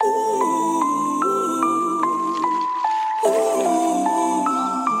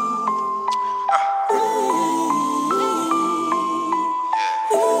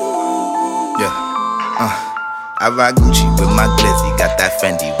rock Gucci with my glizzy, got that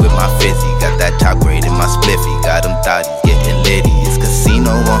Fendi with my fizzy, got that top grade in my spliffy, got them thotties getting litty. It's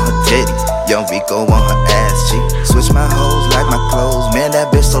casino on her titties, young Rico on her ass cheek. Switch my hoes like my clothes, man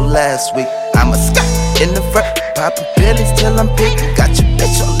that bitch so last week. I'm a sky in the front, poppin' pillies till I'm picking. Got your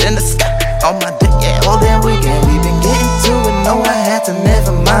bitch all in the sky, on my dick, yeah, all damn weekend. We been getting to it, no I had to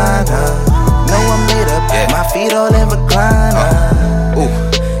never mind her. No I'm made up, yeah. My feet all in recliner.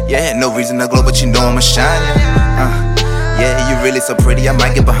 Ooh, yeah, no reason to glow, but you know I'ma shine ya. Yeah, you really so pretty, I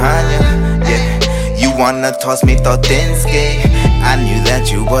might get behind ya. Yeah, you wanna toss me Thotinsky. I knew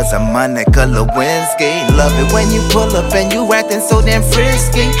that you was a Monica Lewinsky. Love it when you pull up and you acting so damn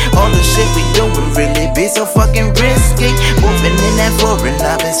frisky. All the shit we doing really be so fucking risky. Moving in that foreign,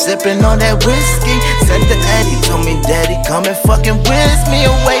 I've been sipping on that whiskey. Sent the Eddie, told me daddy come and fucking whisk me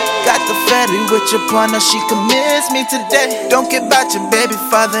away. Got the fatty with your partner, she could miss me today. Don't get about your baby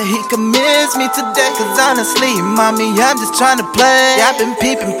father, he could miss me today. Cause honestly, mommy, I'm just trying to play. I've been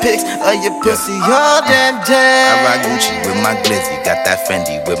peeping pics of your pussy all damn day. I rock Gucci with my glizzy, got that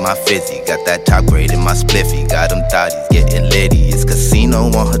Fendi with my fizzy, got that top grade in my spliffy, got them thotties getting litty. It's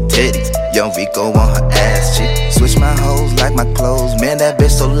casino on her titties, young Rico on her ass cheek. Switch my hoes like my clothes, man that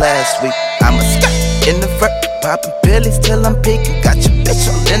bitch so last week. I'm a sky in the front, poppin' pillies till I'm peeking. Got your bitch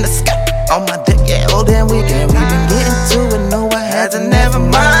all in the sky, on my dick, yeah, all damn weekend. We been getting to it, no I had to never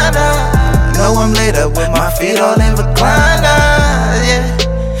mind her. No I'm laid up with my feet all in recliner.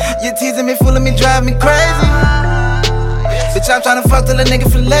 Yeah, you teasing me, fooling me, drive me crazy. Bitch, I'm tryna fuck till a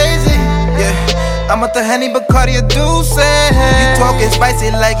nigga feel lazy. Yeah, I'm at the Henny Bacardi or Douce. You talking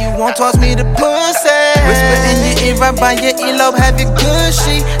spicy like you won't toss me the pussy. Whisper in your ear, right by your earlobe, have it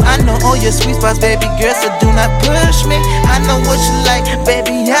gushy. I know all your sweet spots, baby girl, so do not push me. I know what you like,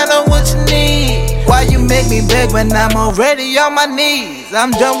 baby, I know what you need. Why you make me beg when I'm already on my knees?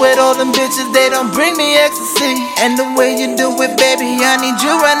 I'm done with all them bitches, they don't bring me ecstasy. And the way you do it, baby, I need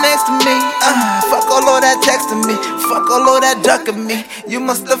you right next to me. Fuck all of that texting me, fuck all of that ducking me. You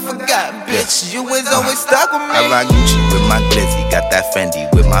must have forgot, bitch, you was always stuck with me. I rock Gucci with my glizzy, got that Fendi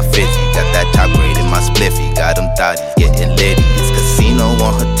with my fizzy, got that top grade in my spliffy, got them thotties getting litty. It's casino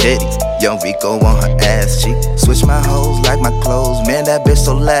on her titties, young Rico on her ass cheek. Switch my hoes like my clothes, man that bitch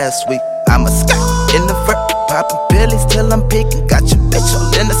so last week. I'm a sky in the front, poppin' pillies till I'm peeking. Got your bitch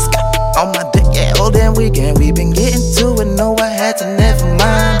all in the sky, on my dick, yeah, all damn weekend. We been getting to it, no I had to never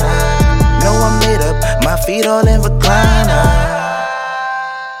mind her. No I'm made up, my feet all in recliner.